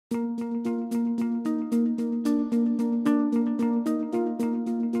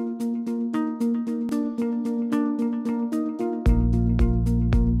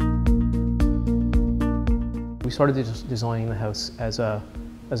started just designing the house as a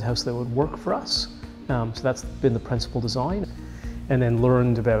house that would work for us. So that's been the principal design. And then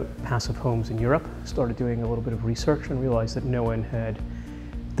learned about passive homes in Europe, started doing a little bit of research and realized that no one had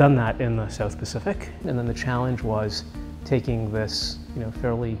done that in the South Pacific. And then the challenge was taking this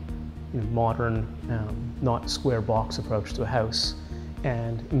fairly modern, not square box approach to a house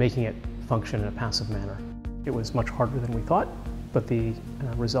and making it function in a passive manner. It was much harder than we thought, but the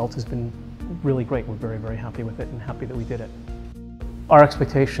result has been really great. We're very, very happy with it and happy that we did it. Our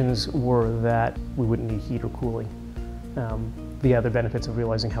expectations were that we wouldn't need heat or cooling. The other benefits of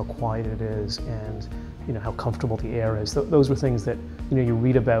realizing how quiet it is and how comfortable the air is, those were things that you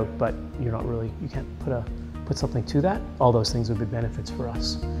read about, but you can't put something to that. All those things would be benefits for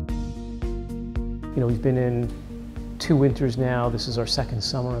us. We've been in 2 winters now. This is our 2nd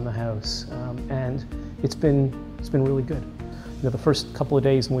summer in the house, and it's been really good. The first couple of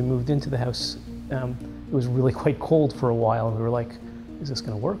days when we moved into the house, it was really quite cold for a while, and we were like, is this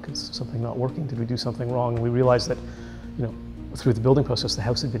going to work? Is something not working? Did we do something wrong? And we realized that through the building process, the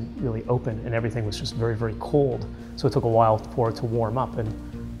house had been really open and everything was just very, very cold. So it took a while for it to warm up, and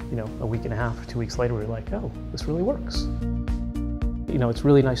a week and a half or 2 weeks later, we were like, oh, this really works. It's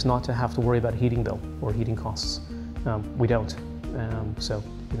really nice not to have to worry about a heating bill or heating costs. We don't. So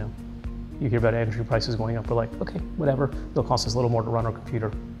you hear about energy prices going up, we're like, okay, whatever. It'll cost us a little more to run our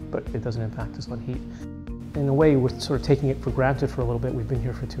computer, but it doesn't impact us on heat. In a way, we're sort of taking it for granted for a little bit. We've been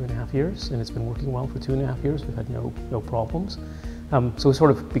here for 2.5 years, and it's been working well for 2.5 years. We've had no problems. So it's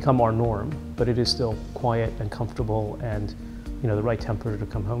sort of become our norm, but it is still quiet and comfortable and the right temperature to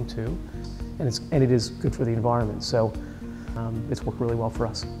come home to. And it is good for the environment, so it's worked really well for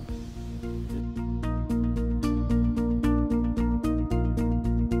us.